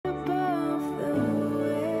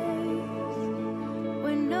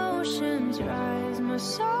my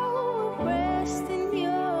soul will rest in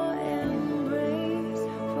your embrace,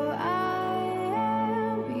 for I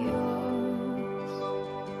am yours.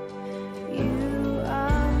 You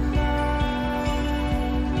are mine.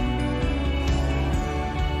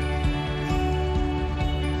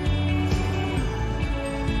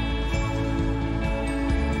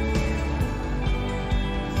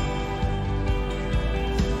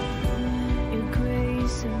 Your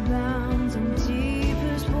grace abounds in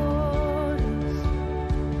deepest waters.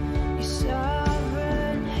 Your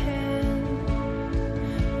sovereign hand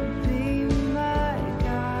will be my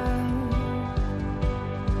guide.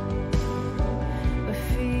 My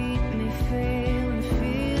feet may fail and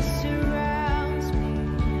fear surrounds me.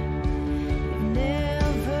 You've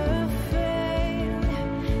never failed,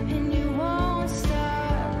 and you won't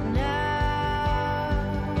stop now.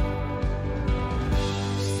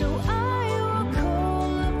 So I will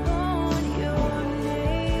call upon your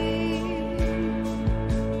name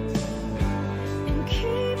and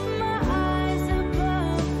keep my eyes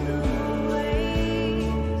above the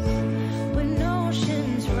waves. When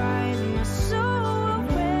oceans rise, my soul will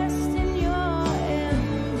rest in your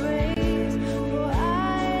embrace, for I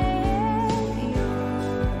am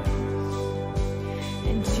yours,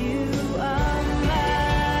 and you are mine.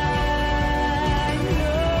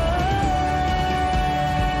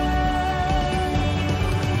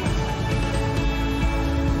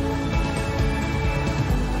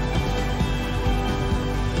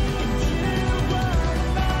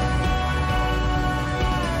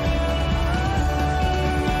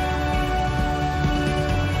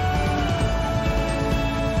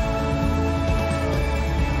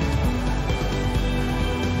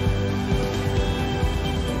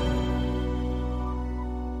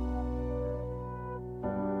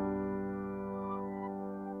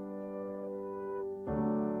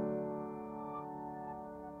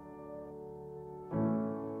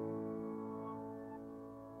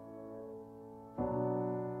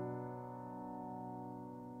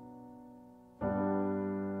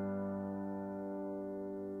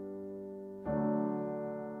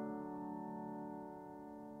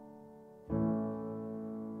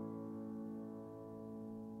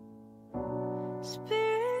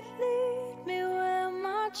 Spirit, lead me where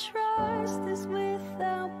my trust is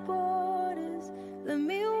without borders. Let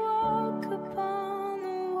me walk upon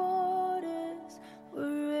the waters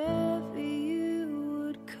wherever you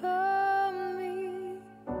would call me.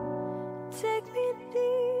 Take me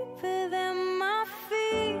deeper than my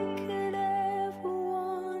feet could ever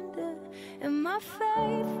wander, and my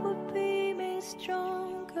faith will be made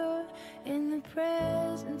stronger in the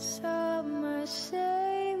presence of my Savior.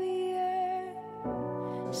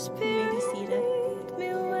 Spirit, lead me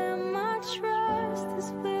where my trust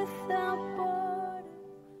is without borders.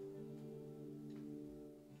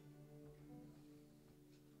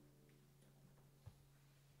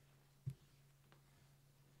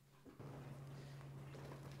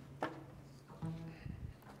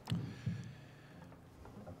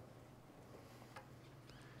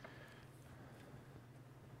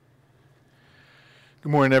 Good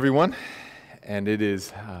morning, everyone, and it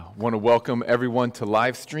is want to welcome everyone to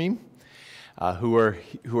Livestream who are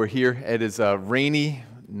here. It is a rainy,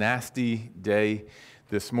 nasty day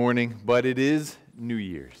this morning, but it is New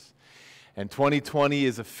Year's, and 2020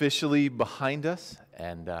 is officially behind us,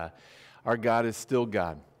 and our God is still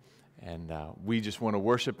God, and we just want to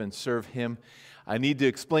worship and serve Him. I need to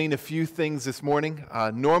explain a few things this morning.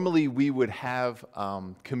 Normally, we would have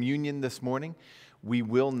communion this morning. We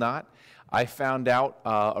will not. I found out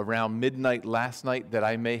around midnight last night that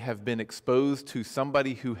I may have been exposed to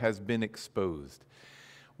somebody who has been exposed,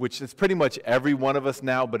 which is pretty much every one of us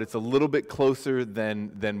now, but it's a little bit closer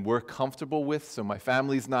than we're comfortable with. So my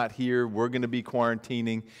family's not here. We're going to be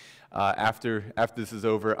quarantining after this is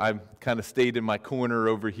over. I've kind of stayed in my corner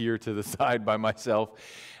over here to the side by myself,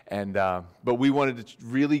 and but we wanted to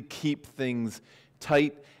really keep things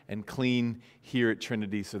tight and clean here at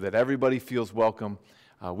Trinity so that everybody feels welcome.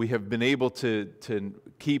 We have been able to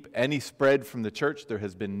keep any spread from the church. There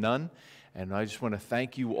has been none, and I just want to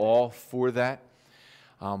thank you all for that.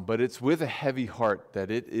 But it's with a heavy heart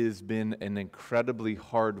that it has been an incredibly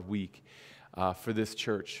hard week for this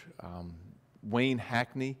church. Wayne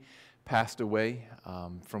Hackney passed away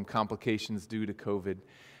from complications due to COVID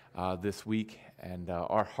this week, and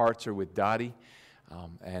our hearts are with Dottie.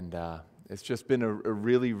 It's just been a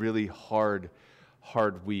really, really hard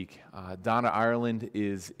week. Donna Ireland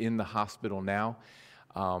is in the hospital now.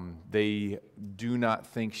 They do not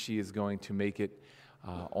think she is going to make it.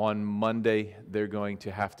 On Monday, they're going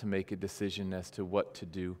to have to make a decision as to what to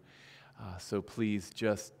do. So please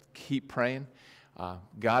just keep praying.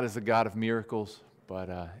 God is a God of miracles, but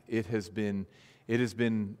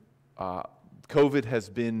COVID has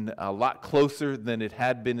been a lot closer than it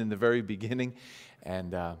had been in the very beginning,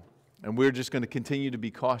 and we're just going to continue to be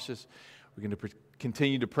cautious. We're going to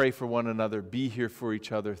continue to pray for one another, be here for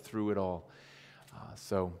each other through it all.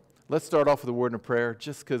 So let's start off with a word of prayer,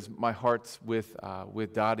 just because my heart's with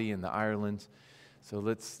Dottie and the Irelands. So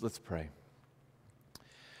let's pray.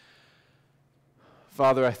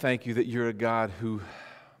 Father, I thank you that you're a God who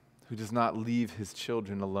does not leave his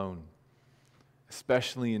children alone,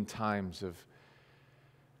 especially in times of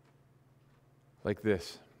like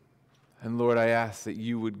this. And Lord, I ask that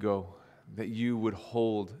you would go, that you would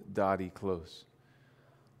hold Dottie close.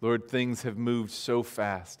 Lord, things have moved so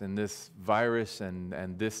fast, and this virus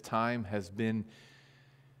and this time has been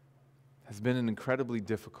an incredibly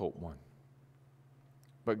difficult one.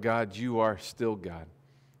 But God, you are still God.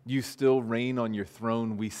 You still reign on your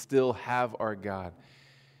throne. We still have our God.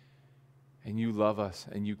 And you love us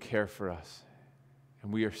and you care for us.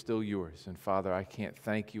 And we are still yours. And Father, I can't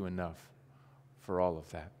thank you enough for all of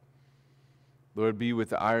that. Lord, be with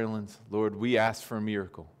the Irelands. Lord, we ask for a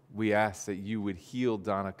miracle. We ask that you would heal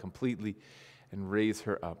Donna completely and raise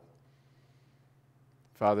her up.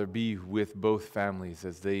 Father, be with both families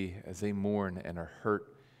as they mourn and are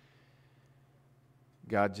hurt.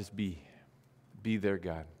 God, just be their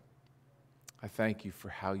God. I thank you for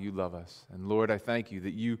how you love us. And Lord, I thank you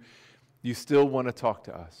that you still want to talk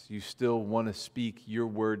to us. You still want to speak your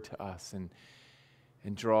word to us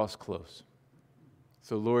and draw us close.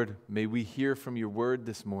 So Lord, may we hear from your word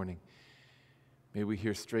this morning. May we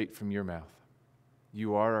hear straight from your mouth.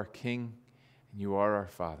 You are our King and you are our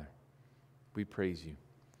Father. We praise you.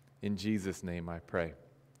 In Jesus' name I pray.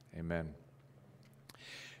 Amen.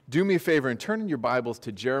 Do me a favor and turn in your Bibles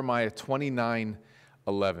to Jeremiah 29:11.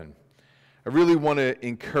 I really want to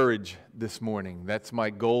encourage this morning. That's my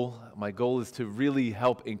goal. My goal is to really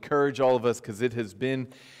help encourage all of us because it has been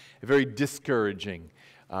a very discouraging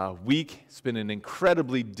week. It's been an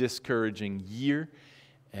incredibly discouraging year,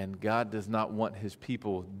 and God does not want his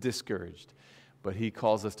people discouraged. But he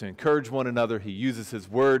calls us to encourage one another. He uses his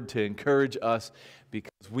word to encourage us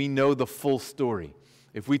because we know the full story.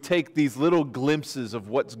 If we take these little glimpses of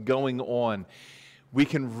what's going on, we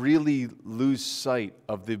can really lose sight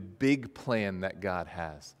of the big plan that God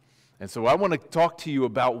has. And so I want to talk to you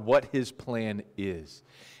about what his plan is.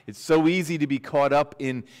 It's so easy to be caught up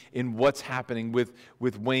in what's happening with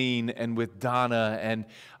Wayne and with Donna and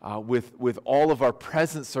with all of our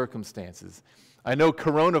present circumstances. I know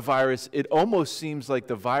coronavirus, it almost seems like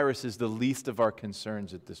the virus is the least of our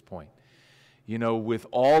concerns at this point. You know, with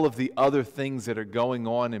all of the other things that are going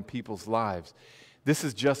on in people's lives. This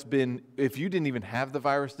has just been, if you didn't even have the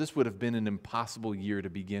virus, this would have been an impossible year to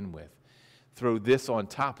begin with. Throw this on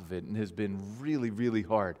top of it, and it has been really, really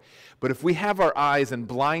hard. But if we have our eyes and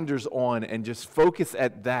blinders on and just focus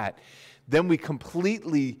at that, then we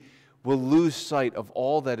completely will lose sight of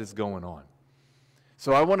all that is going on.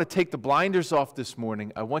 So I want to take the blinders off this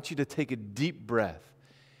morning. I want you to take a deep breath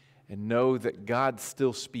and know that God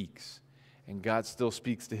still speaks, and God still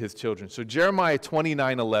speaks to his children. So Jeremiah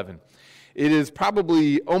 29:11. It is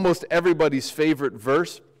probably almost everybody's favorite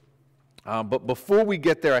verse. But before we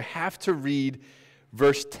get there, I have to read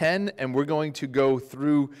verse 10, and we're going to go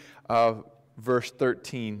through verse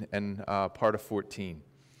 13 and part of 14.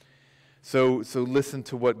 So listen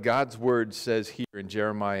to what God's word says here in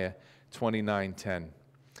Jeremiah 29:10.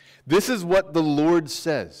 This is what the Lord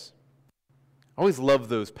says. I always love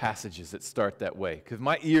those passages that start that way because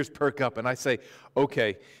my ears perk up and I say,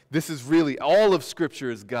 okay, this is really, all of Scripture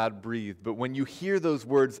is God-breathed, but when you hear those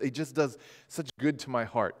words, it just does such good to my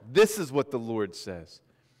heart. This is what the Lord says.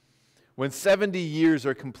 When 70 years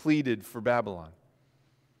are completed for Babylon,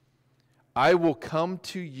 I will come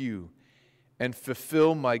to you and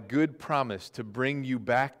fulfill my good promise to bring you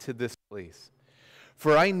back to this place.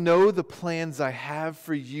 For I know the plans I have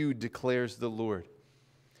for you, declares the Lord.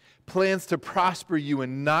 Plans to prosper you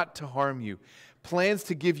and not to harm you. Plans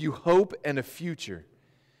to give you hope and a future.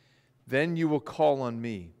 Then you will call on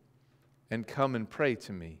me and come and pray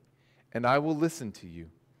to me, and I will listen to you.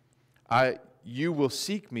 You will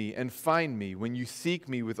seek me and find me when you seek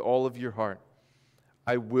me with all of your heart.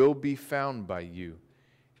 I will be found by you,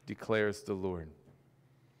 declares the Lord.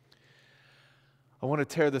 I want to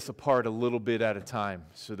tear this apart a little bit at a time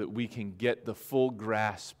so that we can get the full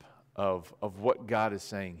grasp of what God is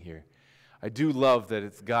saying here. I do love that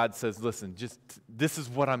it's God says, listen, just this is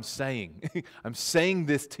what I'm saying. I'm saying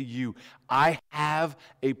this to you. I have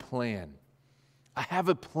a plan. I have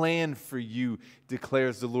a plan for you,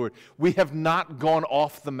 declares the Lord. We have not gone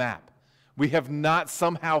off the map. We have not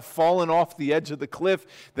somehow fallen off the edge of the cliff,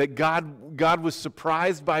 that God was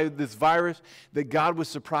surprised by this virus, that God was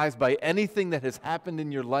surprised by anything that has happened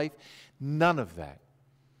in your life. None of that.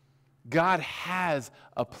 God has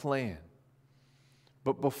a plan.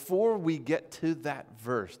 But before we get to that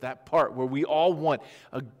verse, that part where we all want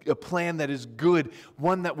a plan that is good,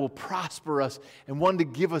 one that will prosper us, and one to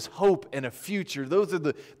give us hope and a future, those are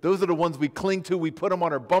the ones we cling to. We put them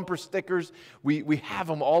on our bumper stickers. We have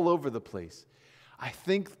them all over the place. I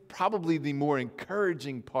think probably the more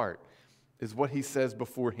encouraging part is what he says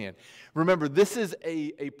beforehand. Remember, this is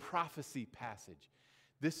a prophecy passage.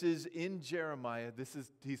 This is in Jeremiah.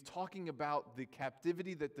 He's talking about the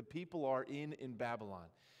captivity that the people are in Babylon.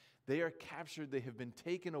 They are captured, they have been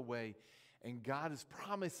taken away, and God is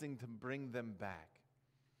promising to bring them back,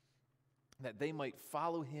 that they might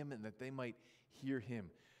follow him and that they might hear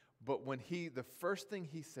him. But the first thing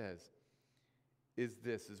he says is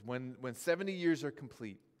this, is when 70 years are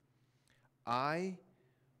complete, I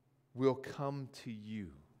will come to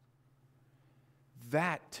you.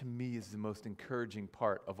 That, to me, is the most encouraging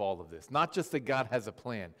part of all of this. Not just that God has a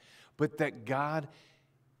plan, but that God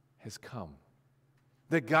has come.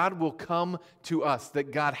 That God will come to us.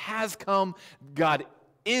 That God has come, God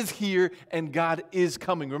is here, and God is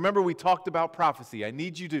coming. Remember, we talked about prophecy. I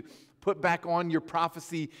need you to put back on your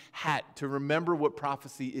prophecy hat to remember what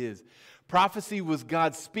prophecy is. Prophecy was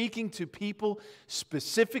God speaking to people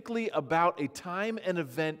specifically about a time and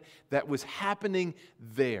event that was happening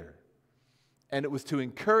there. And it was to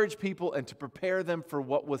encourage people and to prepare them for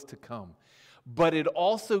what was to come. But it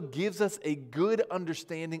also gives us a good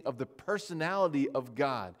understanding of the personality of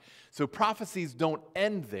God. So prophecies don't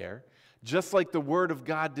end there. Just like the Word of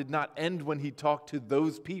God did not end when he talked to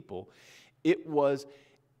those people, it was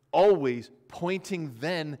always pointing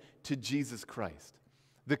then to Jesus Christ.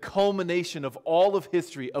 The culmination of all of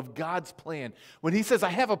history, of God's plan. When he says,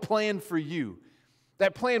 I have a plan for you,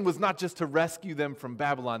 that plan was not just to rescue them from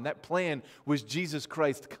Babylon. That plan was Jesus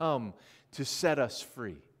Christ come to set us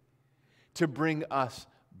free, to bring us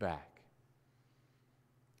back.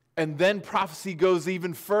 And then prophecy goes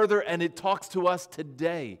even further, and it talks to us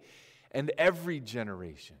today and every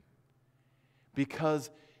generation, because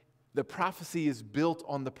the prophecy is built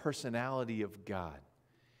on the personality of God.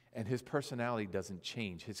 And his personality doesn't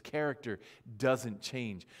change. His character doesn't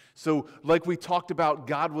change. So like we talked about,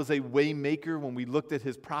 God was a way maker when we looked at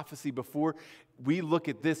his prophecy before. We look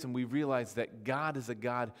at this and we realize that God is a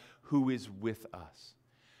God who is with us.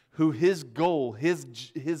 Who his goal, his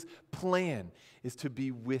plan is to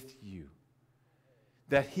be with you.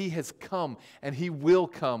 That he has come and he will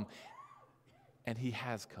come and he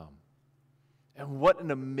has come. And what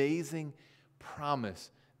an amazing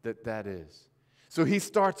promise that is. So he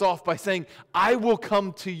starts off by saying, I will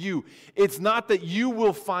come to you. It's not that you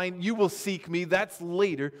will seek me. That's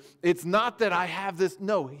later. It's not that I have this.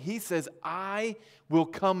 No, he says, I will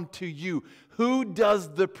come to you. Who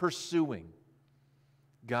does the pursuing?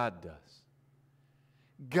 God does.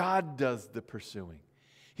 God does the pursuing.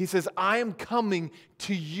 He says, I am coming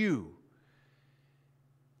to you.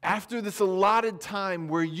 After this allotted time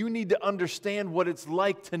where you need to understand what it's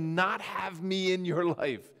like to not have me in your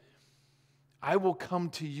life, I will come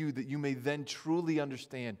to you that you may then truly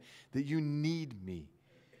understand that you need me,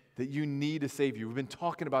 that you need a Savior. We've been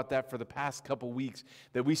talking about that for the past couple weeks,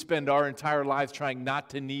 that we spend our entire lives trying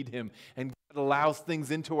not to need him, and God allows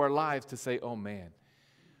things into our lives to say, oh man,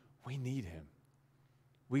 we need him.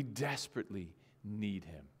 We desperately need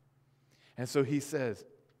him. And so he says,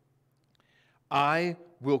 I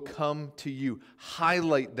will come to you.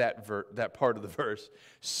 Highlight that part of the verse.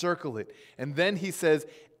 Circle it. And then he says,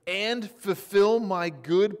 and fulfill my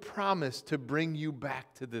good promise to bring you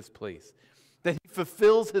back to this place. That he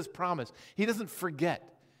fulfills his promise. He doesn't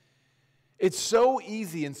forget. It's so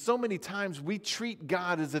easy, and so many times we treat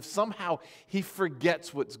God as if somehow he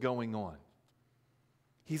forgets what's going on.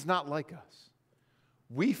 He's not like us.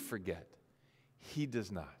 We forget. He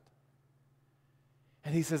does not.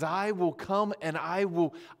 And he says, I will come and I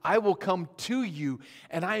will come to you,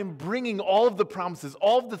 and I am bringing all of the promises,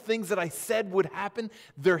 all of the things that I said would happen,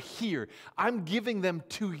 they're here. I'm giving them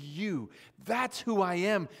to you. That's who I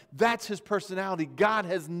am. That's his personality. God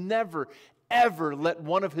has never, ever let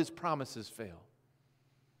one of his promises fail.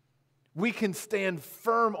 We can stand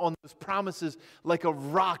firm on those promises like a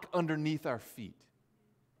rock underneath our feet.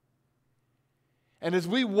 And as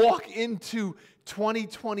we walk into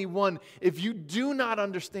 2021, if you do not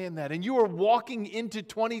understand that, and you are walking into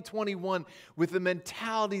 2021 with the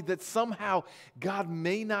mentality that somehow God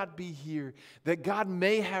may not be here, that God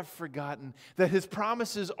may have forgotten, that his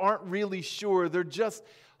promises aren't really sure, they're just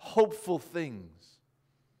hopeful things,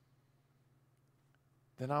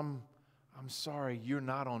 then I'm sorry, you're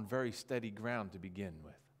not on very steady ground to begin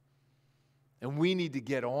with. And we need to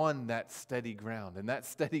get on that steady ground. And that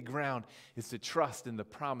steady ground is to trust in the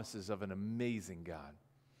promises of an amazing God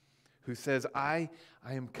who says, I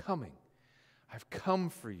am coming. I've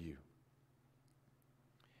come for you.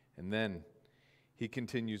 And then he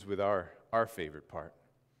continues with our favorite part.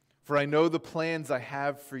 For I know the plans I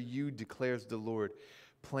have for you, declares the Lord,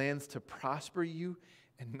 plans to prosper you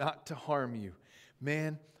and not to harm you.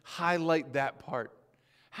 Man, highlight that part.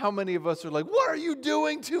 How many of us are like, what are you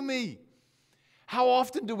doing to me? How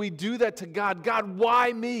often do we do that to God? God,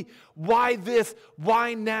 why me? Why this?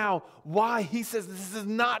 Why now? Why? He says this is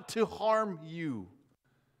not to harm you.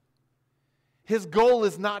 His goal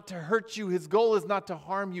is not to hurt you. His goal is not to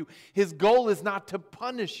harm you. His goal is not to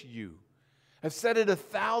punish you. I've said it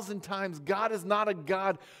 1,000 times. God is not a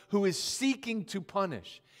God who is seeking to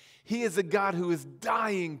punish. He is a God who is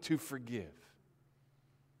dying to forgive.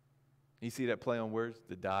 You see that play on words?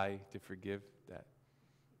 The die to forgive?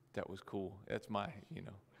 That was cool. That's my,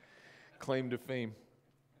 claim to fame.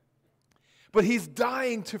 But he's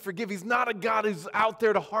dying to forgive. He's not a God who's out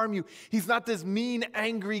there to harm you. He's not this mean,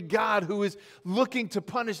 angry God who is looking to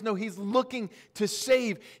punish. No, he's looking to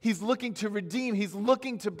save. He's looking to redeem. He's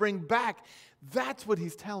looking to bring back. That's what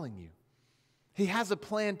he's telling you. He has a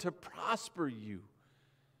plan to prosper you,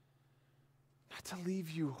 not to leave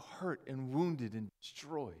you hurt and wounded and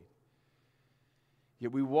destroyed.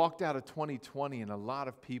 Yet we walked out of 2020 and a lot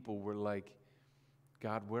of people were like,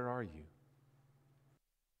 God, where are you?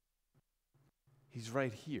 He's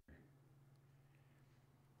right here.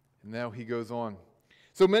 And now he goes on.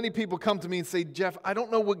 So many people come to me and say, Jeff, I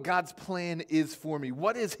don't know what God's plan is for me.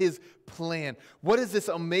 What is his plan? What is this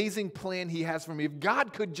amazing plan he has for me? If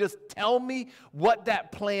God could just tell me what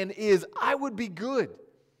that plan is, I would be good.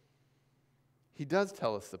 He does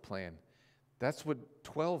tell us the plan. That's what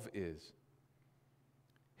 12 is.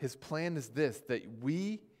 His plan is this, that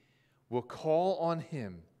we will call on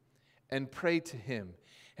him and pray to him,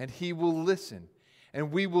 and he will listen,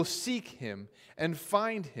 and we will seek him and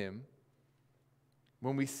find him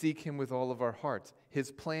when we seek him with all of our hearts. His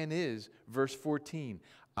plan is, verse 14,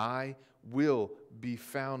 I will be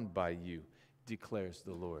found by you, declares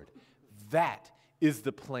the Lord. That is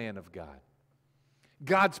the plan of God.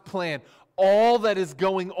 God's plan, all that is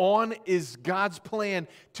going on is God's plan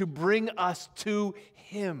to bring us to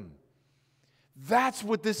him. That's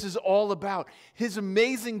what this is all about. His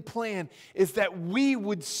amazing plan is that we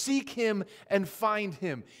would seek him and find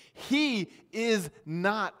him. He is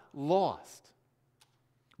not lost.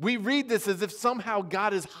 We read this as if somehow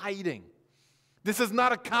God is hiding. This is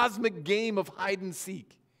not a cosmic game of hide and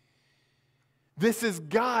seek. This is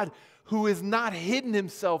God who has not hidden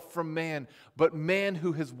himself from man, but man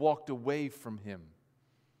who has walked away from him.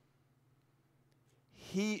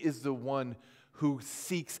 He is the one who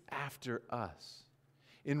seeks after us.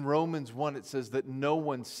 In Romans 1, it says that no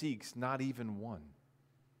one seeks, not even one.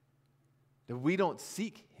 That we don't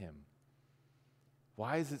seek him.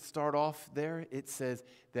 Why does it start off there? It says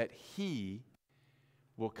that he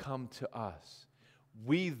will come to us.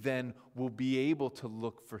 We then will be able to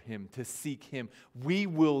look for him, to seek him. We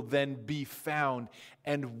will then be found,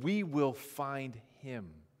 and we will find him.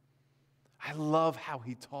 I love how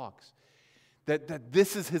he talks. That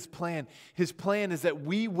this is his plan. His plan is that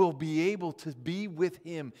we will be able to be with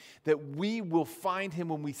him, that we will find him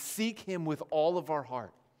when we seek him with all of our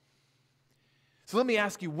heart. So let me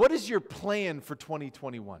ask you, what is your plan for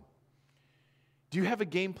 2021? Do you have a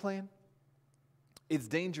game plan? It's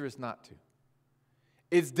dangerous not to.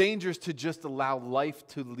 It's dangerous to just allow life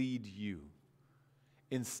to lead you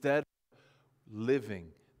instead of living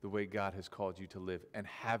the way God has called you to live and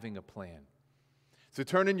having a plan. So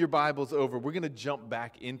turn in your Bibles over. We're going to jump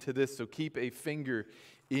back into this, so keep a finger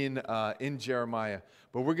in Jeremiah.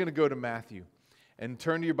 But we're going to go to Matthew. And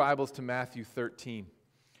turn to your Bibles to Matthew 13.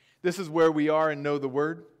 This is where we are and know the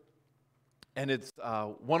Word. And it's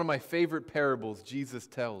one of my favorite parables Jesus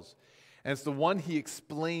tells. And it's the one he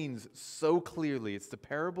explains so clearly. It's the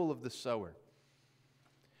parable of the sower.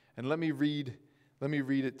 And let me read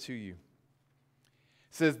it to you. It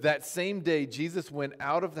says, that same day Jesus went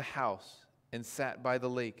out of the house and sat by the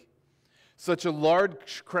lake. Such a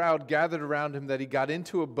large crowd gathered around him that he got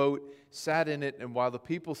into a boat, sat in it, and while the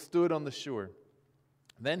people stood on the shore,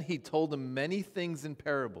 then he told them many things in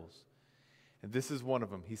parables. And this is one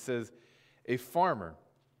of them. He says, a farmer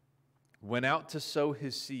went out to sow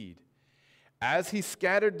his seed. As he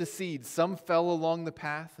scattered the seed, some fell along the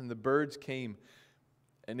path, and the birds came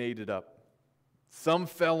and ate it up. Some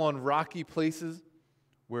fell on rocky places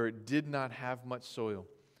where it did not have much soil.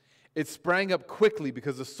 It sprang up quickly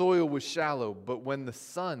because the soil was shallow, but when the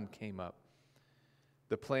sun came up,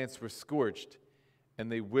 the plants were scorched,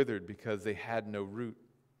 and they withered because they had no root.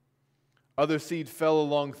 Other seed fell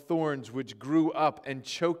along thorns, which grew up and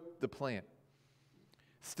choked the plant.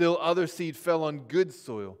 Still other seed fell on good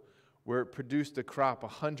soil, where it produced a crop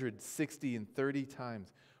 160 and 30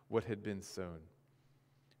 times what had been sown.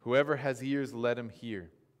 Whoever has ears, let him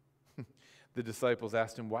hear. The disciples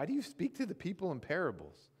asked him, "Why do you speak to the people in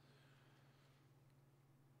parables?"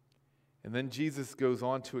 And then Jesus goes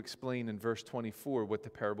on to explain in verse 24 what the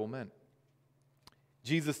parable meant.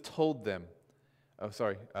 Jesus told them,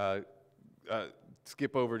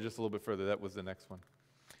 skip over just a little bit further. That was the next one.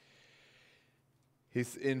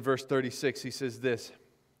 He's in verse 36, he says this,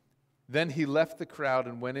 "Then he left the crowd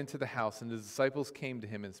and went into the house, and his disciples came to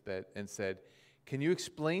him and said, 'Can you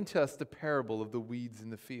explain to us the parable of the weeds in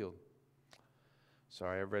the field?'"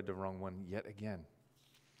 Sorry, I read the wrong one yet again.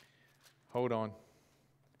 Hold on.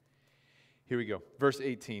 Here we go. Verse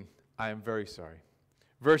 18. I am very sorry.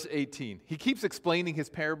 Verse 18. He keeps explaining his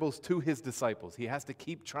parables to his disciples. He has to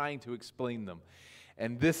keep trying to explain them.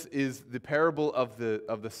 And this is the parable of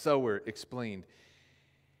the sower explained.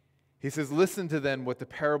 He says, "Listen to then what the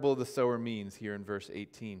parable of the sower means," here in verse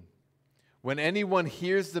 18. "When anyone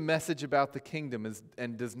hears the message about the kingdom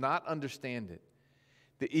and does not understand it,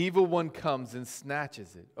 the evil one comes and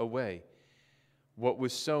snatches it away, what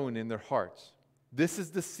was sown in their hearts. This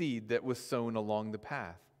is the seed that was sown along the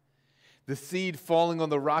path. The seed falling on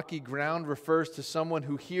the rocky ground refers to someone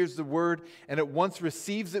who hears the word and at once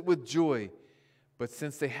receives it with joy. But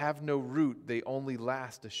since they have no root, they only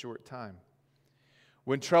last a short time.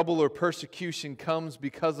 When trouble or persecution comes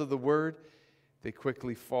because of the word, they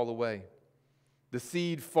quickly fall away. The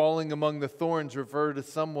seed falling among the thorns refer to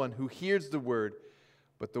someone who hears the word,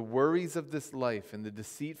 but the worries of this life and the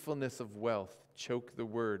deceitfulness of wealth choke the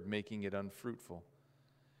word, making it unfruitful.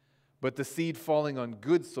 But the seed falling on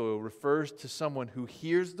good soil refers to someone who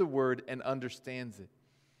hears the word and understands it.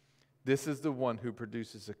 This is the one who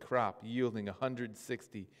produces a crop yielding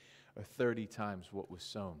 160 or 30 times what was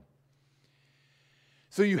sown."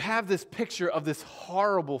 So you have this picture of this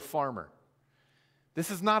horrible farmer. This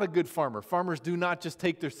is not a good farmer. Farmers do not just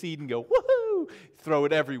take their seed and go, woohoo, throw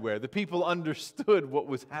it everywhere. The people understood what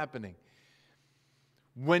was happening.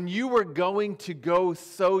 When you were going to go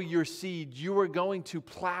sow your seed, you were going to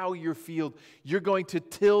plow your field, you're going to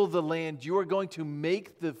till the land, you are going to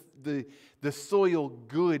make the soil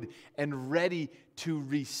good and ready to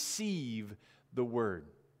receive the word.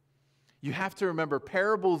 You have to remember,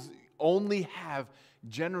 parables only have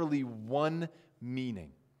generally one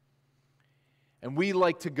meaning. And we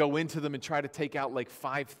like to go into them and try to take out like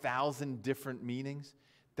 5,000 different meanings.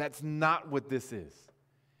 That's not what this is.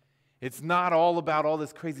 It's not all about all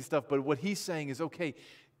this crazy stuff, but what he's saying is, okay,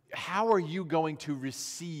 how are you going to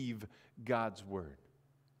receive God's word?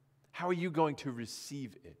 How are you going to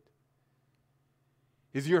receive it?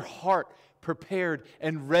 Is your heart prepared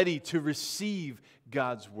and ready to receive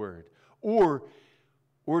God's word? Or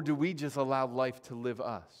do we just allow life to live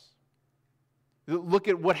us? Look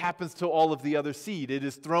at what happens to all of the other seed. It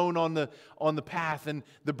is thrown on the path, and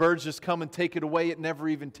the birds just come and take it away. It never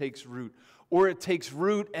even takes root. Or it takes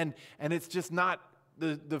root, and it's just not,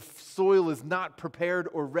 the soil is not prepared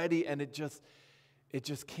or ready, and it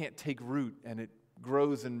just can't take root, and it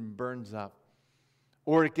grows and burns up.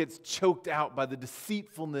 Or it gets choked out by the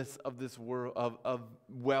deceitfulness of this world, of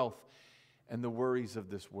wealth and the worries of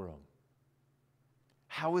this world.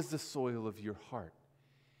 How is the soil of your heart?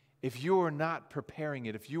 If you are not preparing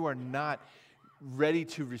it, if you are not ready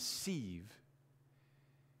to receive,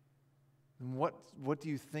 then what do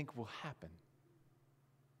you think will happen?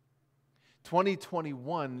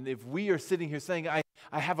 2021, if we are sitting here saying, I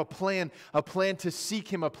have a plan to seek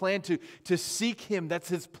Him, a plan to seek Him. That's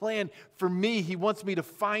His plan for me. He wants me to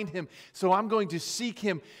find Him, so I'm going to seek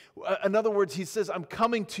Him. In other words, He says, I'm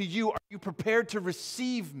coming to you. Are you prepared to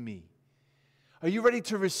receive me? Are you ready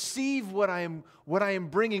to receive what I am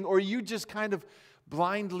bringing? Or are you just kind of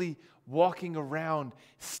blindly walking around,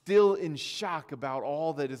 still in shock about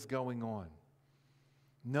all that is going on?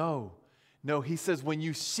 No, he says, when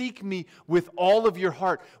you seek me with all of your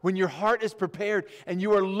heart, when your heart is prepared and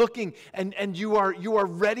you are looking and you are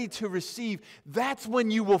ready to receive, that's when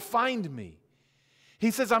you will find me. He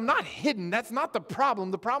says, I'm not hidden. That's not the problem.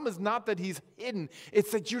 The problem is not that He's hidden.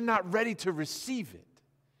 It's that you're not ready to receive it.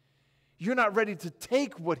 You're not ready to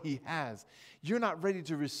take what He has. You're not ready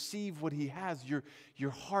to receive what He has.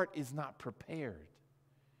 Your heart is not prepared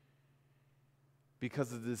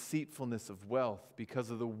because of the deceitfulness of wealth,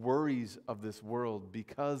 because of the worries of this world,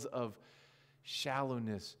 because of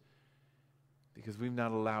shallowness, Because we've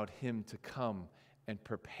not allowed him to come and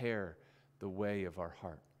prepare the way of our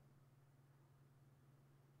heart.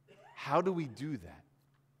 How do we do that?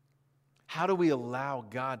 How do we allow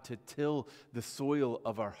God to till the soil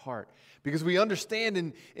of our heart? Because we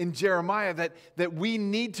understand in Jeremiah that we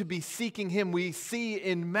need to be seeking him. We see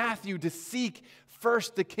in Matthew to seek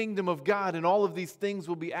first the kingdom of God, and all of these things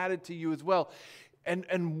will be added to you as well.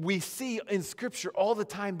 And we see in Scripture all the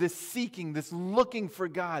time this seeking, this looking for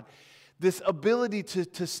God, this ability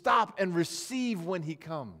to stop and receive when he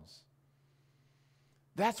comes.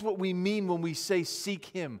 That's what we mean when we say seek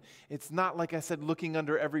him. It's not, like I said, looking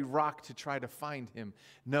under every rock to try to find him.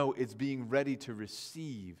 No, it's being ready to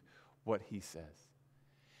receive what he says.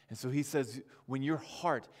 And so he says, when you're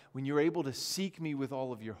able to seek me with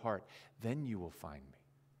all of your heart, then you will find me.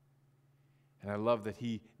 And I love that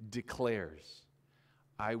he declares,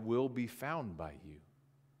 I will be found by you.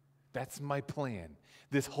 That's my plan.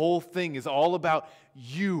 This whole thing is all about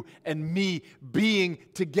you and me being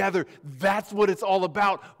together. That's what it's all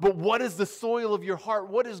about. But what is the soil of your heart?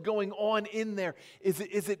 What is going on in there? Is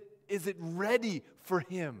it ready for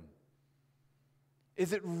him?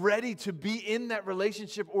 Is it ready to be in that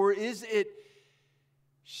relationship, or is it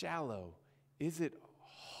shallow? Is it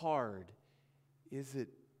hard? Is it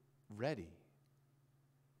ready?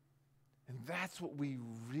 And that's what we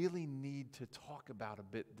really need to talk about a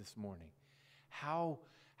bit this morning. How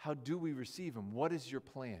do we receive him? What is your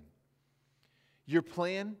plan? Your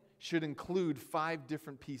plan should include 5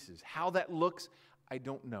 different pieces. How that looks, I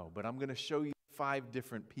don't know, but I'm going to show you 5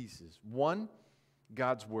 different pieces. 1,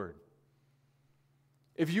 God's word.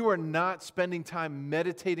 If you are not spending time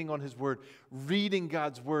meditating on his word, reading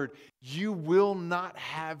God's word, you will not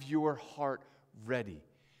have your heart ready.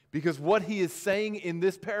 Because what he is saying in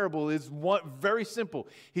this parable is very simple.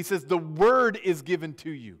 He says the word is given to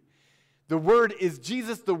you. The word is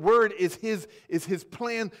Jesus. The word is his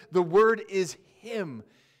plan. The word is him.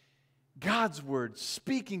 God's word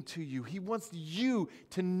speaking to you. He wants you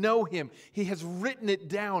to know him. He has written it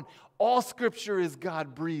down. All scripture is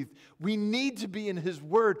God-breathed. We need to be in his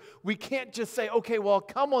word. We can't just say, okay, well, I'll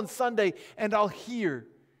come on Sunday and I'll hear.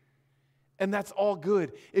 And that's all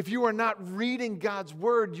good. If you are not reading God's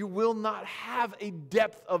word, you will not have a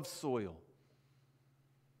depth of soil.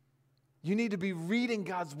 You need to be reading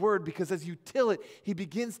God's word, because as you till it, he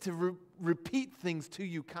begins to repeat things to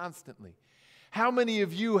you constantly. How many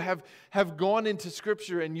of you have gone into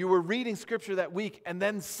Scripture and you were reading Scripture that week, and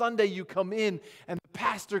then Sunday you come in and the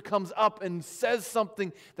pastor comes up and says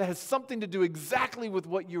something that has something to do exactly with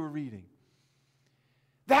what you were reading?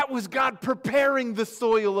 That was God preparing the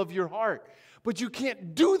soil of your heart. But you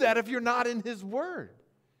can't do that if you're not in his word.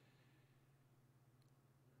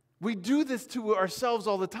 We do this to ourselves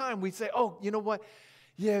all the time. We say, oh, you know what?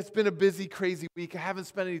 Yeah, it's been a busy, crazy week. I haven't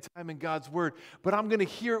spent any time in God's word, but I'm going to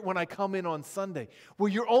hear it when I come in on Sunday. Well,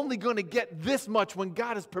 you're only going to get this much when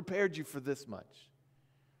God has prepared you for this much.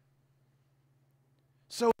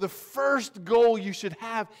 So the first goal you should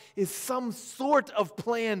have is some sort of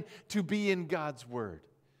plan to be in God's word,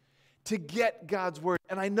 to get God's word.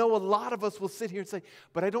 And I know a lot of us will sit here and say,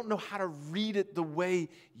 but I don't know how to read it the way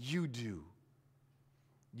you do.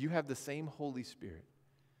 You have the same Holy Spirit.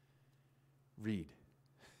 Read.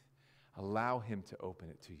 Allow him to open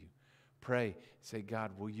it to you. Pray. Say,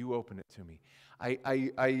 God, will you open it to me?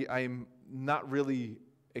 I'm not really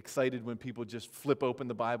excited when people just flip open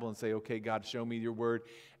the Bible and say, okay, God, show me your word,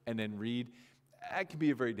 and then read. That can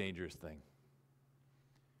be a very dangerous thing.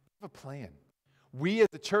 Have a plan. We as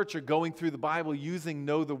a church are going through the Bible using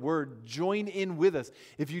Know the Word. Join in with us.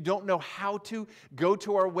 If you don't know how to, go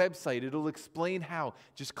to our website. It'll explain how.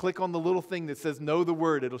 Just click on the little thing that says Know the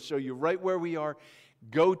Word. It'll show you right where we are.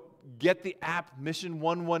 Go get the app,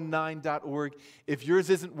 mission119.org. If yours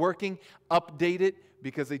isn't working, update it,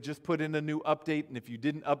 because they just put in a new update. And if you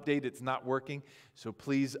didn't update, it's not working. So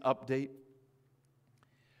please update.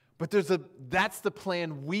 But that's the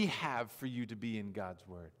plan we have for you to be in God's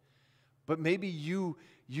Word. But maybe you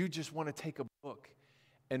just want to take a book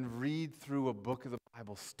and read through a book of the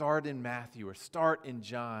Bible. Start in Matthew, or start in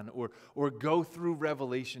John, or go through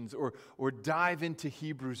Revelations, or dive into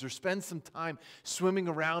Hebrews, or spend some time swimming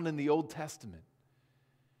around in the Old Testament.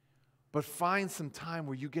 But find some time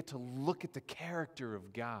where you get to look at the character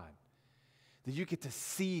of God, that you get to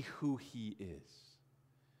see who he is.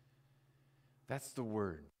 That's the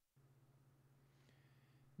Word.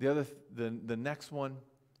 The next one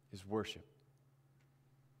is worship.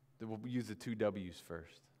 We'll use the 2 W's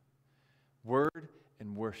first. Word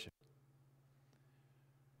and worship.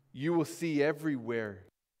 You will see everywhere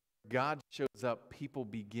God shows up, people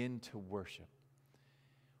begin to worship.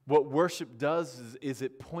 What worship does is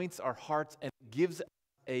it points our hearts and it gives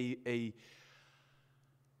a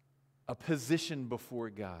position before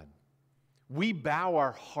God. We bow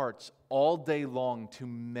our hearts all day long to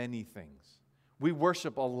many things. We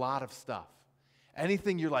worship a lot of stuff.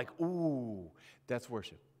 Anything you're like, ooh, that's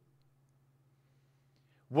worship.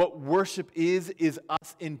 What worship is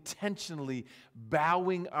us intentionally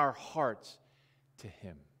bowing our hearts to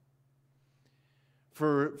Him.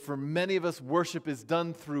 For many of us, worship is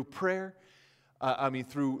done through prayer,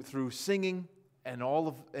 through singing,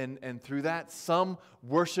 and through that. Some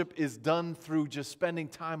worship is done through just spending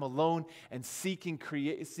time alone and seeking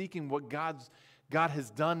what God has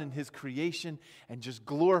done in His creation, and just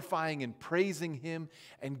glorifying and praising Him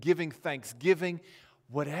and giving thanksgiving.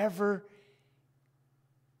 Whatever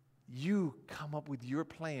you come up with your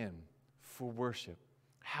plan for worship,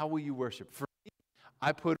 how will you worship? For me,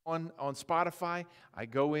 I put on Spotify, I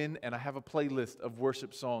go in and I have a playlist of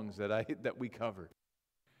worship songs that we cover.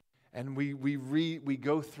 And we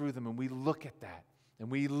go through them and we look at that and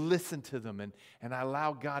we listen to them and I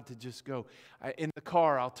allow God to just go. In the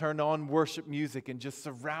car, I'll turn on worship music and just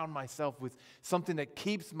surround myself with something that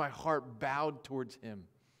keeps my heart bowed towards Him.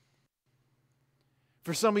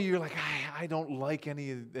 For some of you, you're like, I don't like any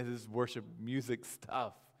of this worship music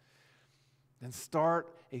stuff. Then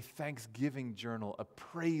start a thanksgiving journal, a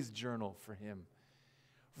praise journal for Him.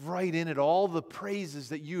 Write in it all the praises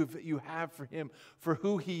that you have for Him, for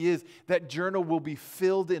who He is. That journal will be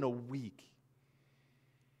filled in a week.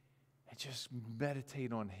 And just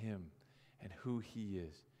meditate on Him and who He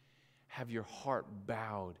is. Have your heart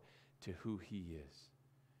bowed to who He is.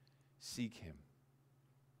 Seek Him.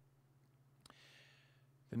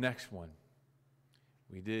 The next one,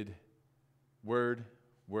 we did word,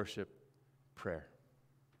 worship, prayer.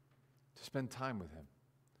 To spend time with Him.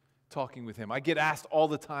 Talking with Him. I get asked all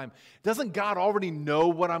the time, doesn't God already know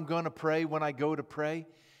what I'm going to pray when I go to pray?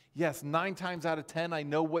 Yes, 9 times out of 10, I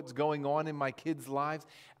know what's going on in my kids' lives.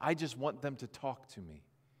 I just want them to talk to me.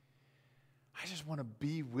 I just want to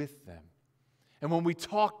be with them. And when we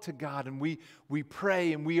talk to God and we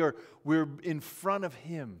pray and we're in front of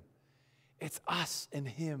Him, it's us and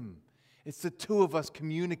Him. It's the two of us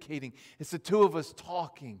communicating. It's the two of us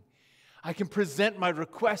talking. I can present my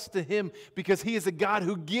request to Him because He is a God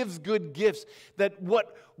who gives good gifts, that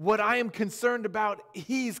what I am concerned about,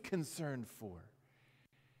 He's concerned for.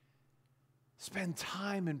 Spend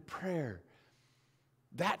time in prayer.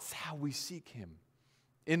 That's how we seek Him.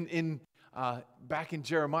 Back in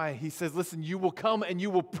Jeremiah, He says, listen, you will come and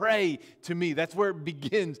you will pray to me. That's where it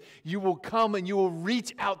begins. You will come and you will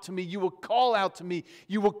reach out to me. You will call out to me.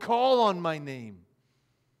 You will call on my name.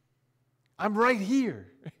 I'm right here.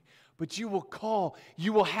 But you will call.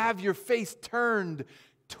 You will have your face turned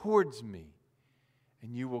towards me.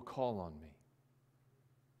 And you will call on me.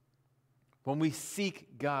 When we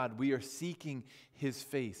seek God, we are seeking His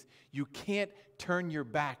face. You can't turn your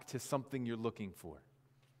back to something you're looking for.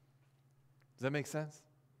 Does that make sense?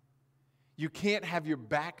 You can't have your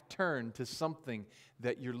back turned to something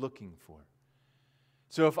that you're looking for.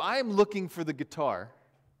 So if I'm looking for the guitar,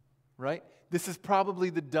 right, this is probably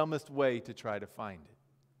the dumbest way to try to find it.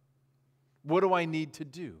 What do I need to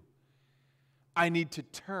do? I need to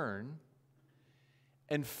turn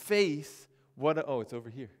and face it's over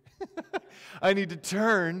here. I need to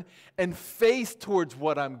turn and face towards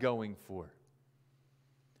what I'm going for.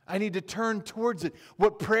 I need to turn towards it.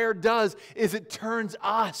 What prayer does is it turns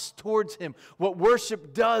us towards Him. What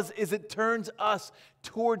worship does is it turns us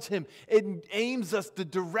towards Him. It aims us the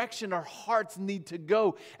direction our hearts need to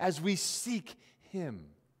go as we seek Him.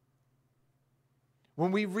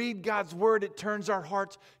 When we read God's Word, it turns our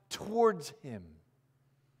hearts towards Him.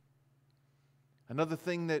 Another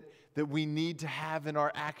thing that we need to have in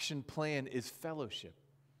our action plan is fellowship.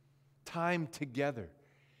 Time together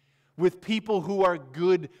with people who are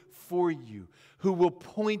good for you, who will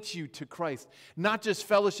point you to Christ. Not just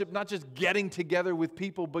fellowship, not just getting together with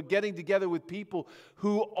people, but getting together with people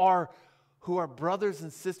who are brothers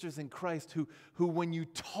and sisters in Christ, who when you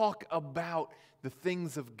talk about the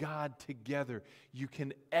things of God together, you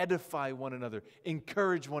can edify one another,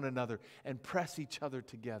 encourage one another, and press each other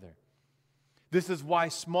together. This is why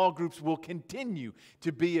small groups will continue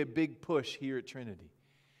to be a big push here at Trinity.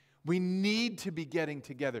 We need to be getting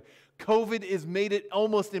together. COVID has made it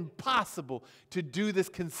almost impossible to do this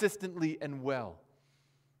consistently and well.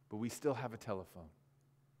 But we still have a telephone.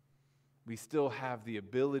 We still have the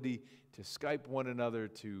ability to Skype one another,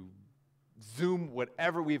 to Zoom,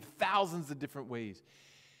 whatever. We have thousands of different ways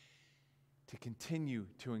to continue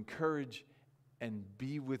to encourage and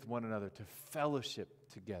be with one another, to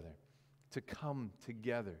fellowship together, to come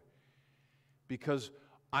together. Because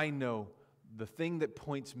I know the thing that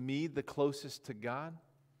points me the closest to God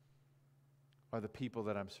are the people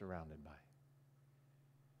that I'm surrounded by.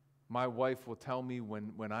 My wife will tell me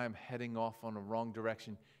when I'm heading off on a wrong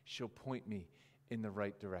direction, she'll point me in the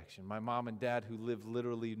right direction. My mom and dad, who live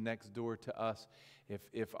literally next door to us,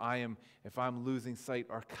 if I'm losing sight,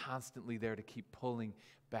 are constantly there to keep pulling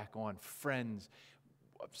back on. Friends,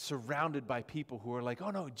 surrounded by people who are like,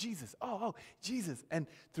 oh no, Jesus, oh, Jesus. And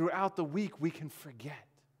throughout the week, we can forget.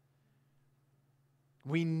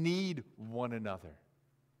 We need one another.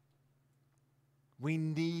 We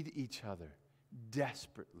need each other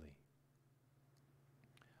desperately.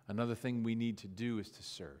 Another thing we need to do is to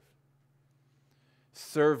serve.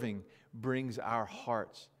 Serving brings our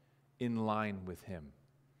hearts in line with Him.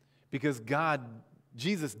 Because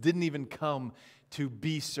Jesus didn't even come to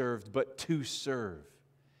be served, but to serve.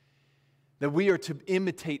 That we are to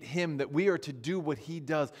imitate Him, that we are to do what He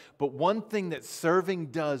does. But one thing that serving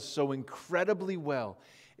does so incredibly well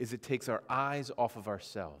is it takes our eyes off of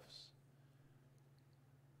ourselves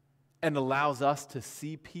and allows us to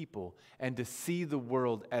see people and to see the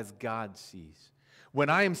world as God sees. When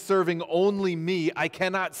I am serving only me, I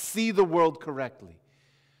cannot see the world correctly.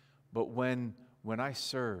 But when I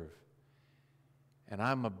serve and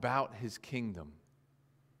I'm about His kingdom,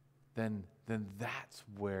 then that's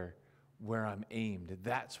where I'm aimed.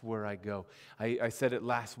 That's where I go. I said it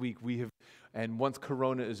last week. And once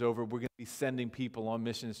Corona is over, we're going to be sending people on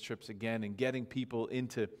missions trips again and getting people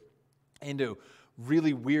into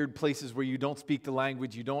really weird places where you don't speak the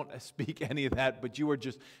language, you don't speak any of that, but you are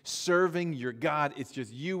just serving your God. It's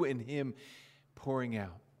just you and Him pouring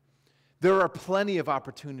out. There are plenty of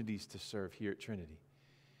opportunities to serve here at Trinity.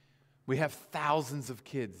 We have thousands of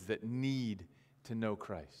kids that need to know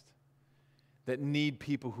Christ, that need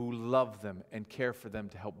people who love them and care for them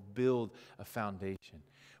to help build a foundation.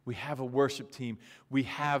 We have a worship team. We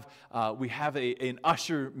have an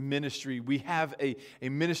usher ministry. We have a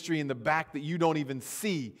ministry in the back that you don't even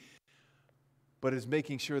see, but is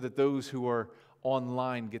making sure that those who are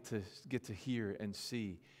online get to hear and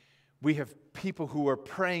see. We have people who are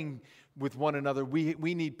praying with one another. We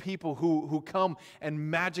need people who come and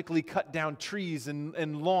magically cut down trees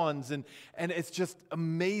and lawns. And it's just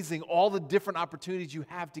amazing all the different opportunities you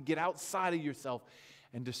have to get outside of yourself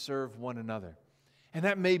and to serve one another. And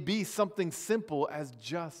that may be something simple as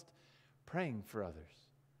just praying for others.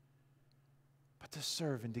 But to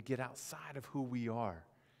serve and to get outside of who we are.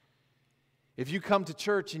 If you come to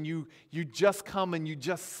church and you just come and you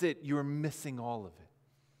just sit, you're missing all of it.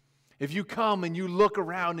 If you come and you look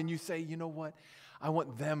around and you say, you know what? I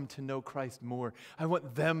want them to know Christ more. I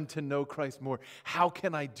want them to know Christ more. How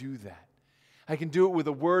can I do that? I can do it with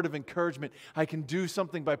a word of encouragement. I can do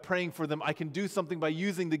something by praying for them. I can do something by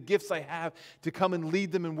using the gifts I have to come and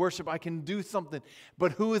lead them in worship. I can do something.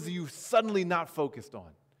 But who is you suddenly not focused on?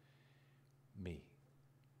 Me.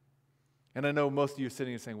 And I know most of you are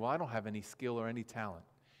sitting here saying, well, I don't have any skill or any talent.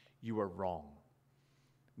 You are wrong.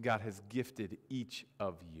 God has gifted each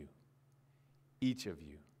of you. Each of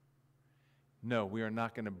you. No, we are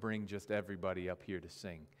not going to bring just everybody up here to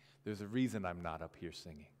sing. There's a reason I'm not up here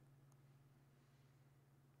singing.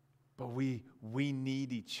 But we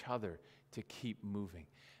need each other to keep moving.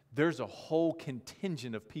 There's a whole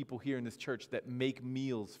contingent of people here in this church that make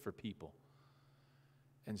meals for people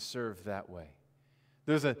and serve that way.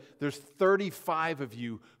 There's 35 of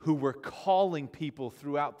you who were calling people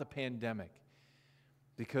throughout the pandemic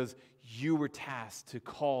because you were tasked to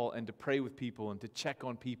call and to pray with people and to check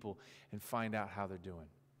on people and find out how they're doing.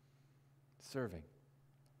 Serving.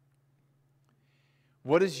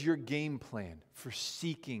 What is your game plan for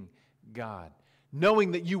seeking God?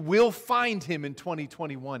 Knowing that you will find Him in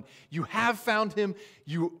 2021. You have found Him.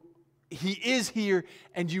 He is here,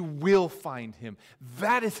 and you will find Him.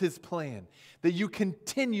 That is His plan. That you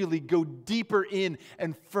continually go deeper in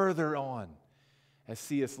and further on. As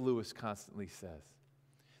C.S. Lewis constantly says.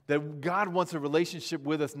 That God wants a relationship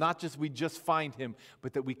with us, not just we just find Him,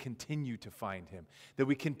 but that we continue to find Him. That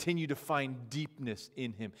we continue to find deepness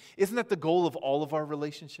in Him. Isn't that the goal of all of our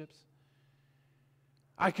relationships?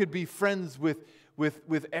 I could be friends with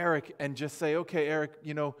Eric and just say, okay, Eric,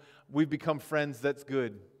 we've become friends, that's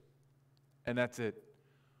good. And that's it.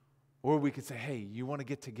 Or we could say, hey, you want to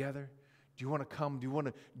get together? Do you want to come? Do you want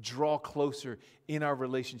to draw closer in our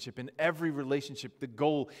relationship? In every relationship, the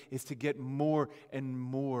goal is to get more and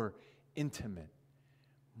more intimate,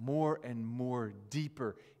 more and more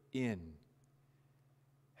deeper in.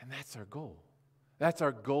 And that's our goal. That's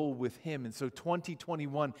our goal with Him. And so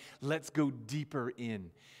 2021, let's go deeper in.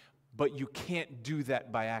 But you can't do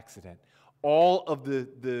that by accident. All of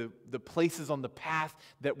the places on the path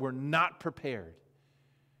that were not prepared,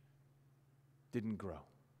 didn't grow.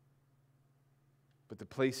 But the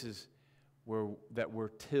places that were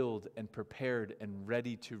tilled and prepared and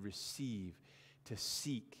ready to receive, to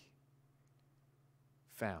seek,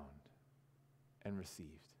 found and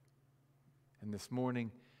received. And this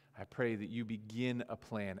morning, I pray that you begin a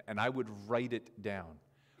plan, and I would write it down.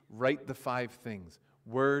 Write the 5 things: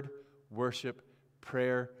 word, worship,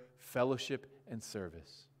 prayer, fellowship, and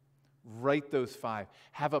service. Write those 5.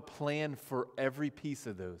 Have a plan for every piece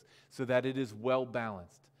of those so that it is well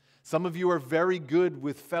balanced. Some of you are very good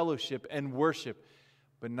with fellowship and worship,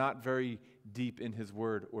 but not very deep in His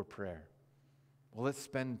word or prayer. Well, let's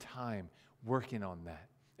spend time working on that.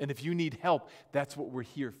 And if you need help, that's what we're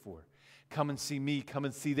here for. Come and see me. Come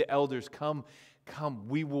and see the elders. Come.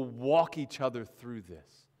 We will walk each other through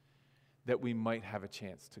this, that we might have a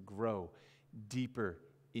chance to grow deeper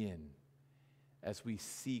in as we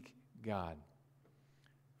seek God.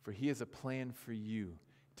 For He has a plan for you,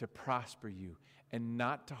 to prosper you and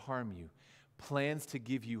not to harm you. Plans to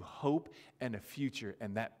give you hope and a future.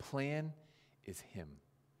 And that plan is Him.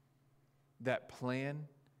 That plan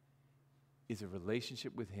is a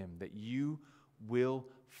relationship with Him, that you will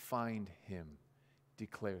find Him,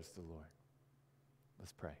 declares the Lord.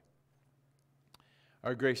 Let's pray.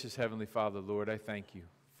 Our gracious Heavenly Father, Lord, I thank you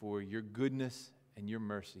for your goodness and your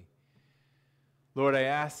mercy. Lord, I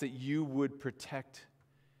ask that you would protect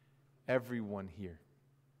everyone here.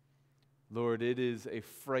 Lord, it is a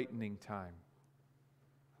frightening time.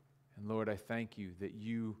 And Lord, I thank you that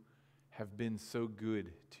you have been so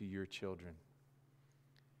good to your children.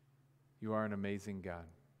 You are an amazing God.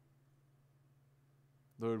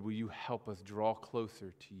 Lord, will you help us draw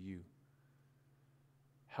closer to you?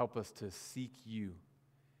 Help us to seek you,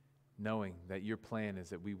 knowing that your plan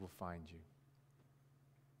is that we will find you.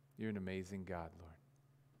 You're an amazing God, Lord.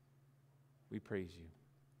 We praise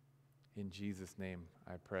you. In Jesus' name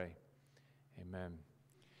I pray. Amen.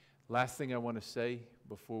 Last thing I want to say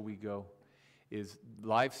before we go is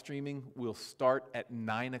live streaming will start at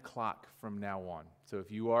 9 o'clock from now on. So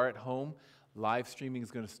if you are at home, live streaming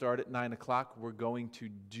is going to start at 9 o'clock. We're going to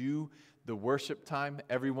do the worship time.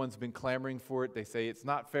 Everyone's been clamoring for it. They say it's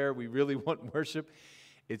not fair. We really want worship.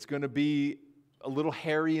 It's going to be a little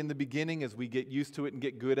hairy in the beginning as we get used to it and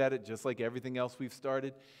get good at it, just like everything else we've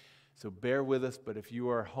started. So bear with us. But if you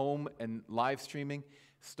are home and live streaming,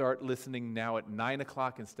 start listening now at 9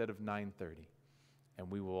 o'clock instead of 9:30. And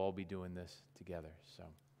we will all be doing this together. So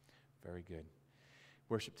very good.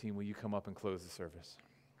 Worship team, will you come up and close the service?